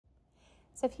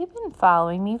So if you've been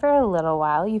following me for a little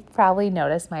while, you've probably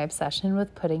noticed my obsession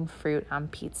with putting fruit on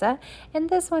pizza,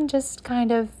 and this one just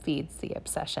kind of feeds the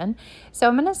obsession. So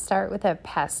I'm going to start with a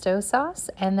pesto sauce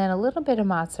and then a little bit of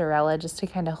mozzarella just to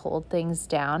kind of hold things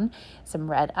down, some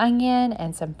red onion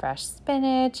and some fresh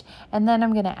spinach, and then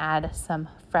I'm going to add some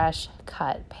fresh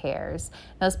cut pears.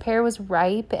 Now this pear was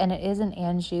ripe and it is an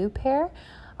Anjou pear,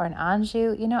 or an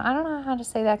Anjou. I don't know how to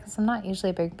say that because I'm not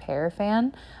usually a big pear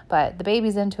fan, but the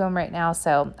baby's into them right now,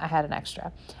 so I had an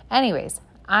extra. Anyways,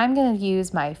 I'm going to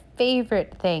use my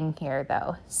favorite thing here,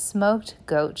 though, smoked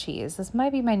goat cheese. This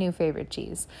might be my new favorite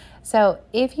cheese. So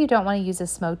if you don't want to use a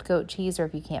smoked goat cheese, or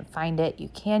if you can't find it, you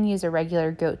can use a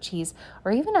regular goat cheese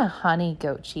or even a honey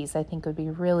goat cheese. I think would be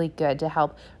really good to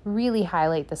help really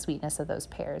highlight the sweetness of those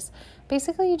pears.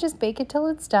 Basically, you just bake it till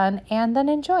it's done and then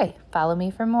enjoy. Follow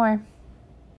me for more.